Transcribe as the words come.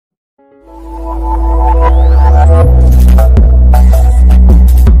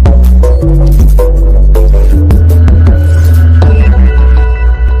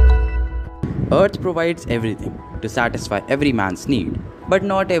Earth provides everything to satisfy every man's need, but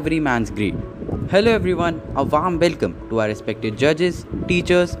not every man's greed. Hello everyone, a warm welcome to our respected judges,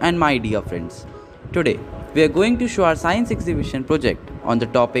 teachers and my dear friends. Today, we are going to show our science exhibition project on the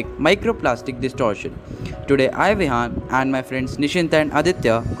topic Microplastic Distortion. Today I, Vihan, and my friends Nishint and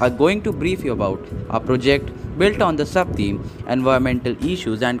Aditya are going to brief you about our project built on the sub-theme Environmental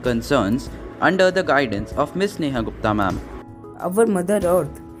Issues and Concerns under the guidance of Miss Neha Gupta ma'am. Our Mother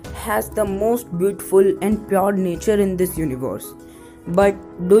Earth has the most beautiful and pure nature in this universe. But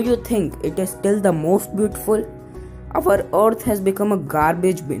do you think it is still the most beautiful? Our Earth has become a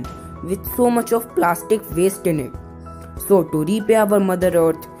garbage bin with so much of plastic waste in it. So to repay our Mother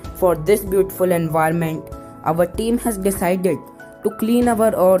Earth for this beautiful environment, our team has decided to clean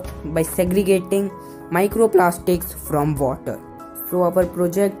our Earth by segregating microplastics from water. So our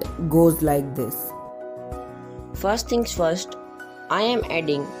project goes like this. First things first, I am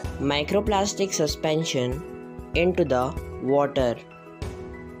adding microplastic suspension into the water.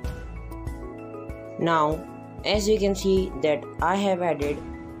 Now, as you can see that I have added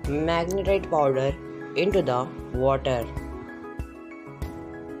magnetite powder into the water.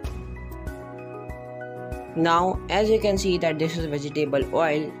 Now, as you can see that this is vegetable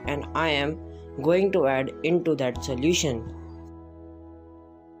oil and I am going to add into that solution.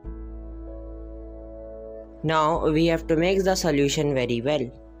 Now we have to mix the solution very well.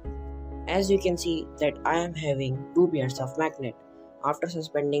 As you can see that I am having 2 pairs of magnet. After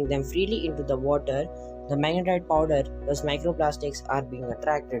suspending them freely into the water, the magnetite powder plus microplastics are being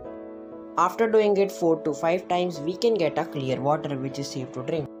attracted. After doing it 4 to 5 times, we can get a clear water which is safe to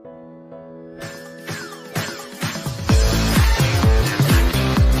drink.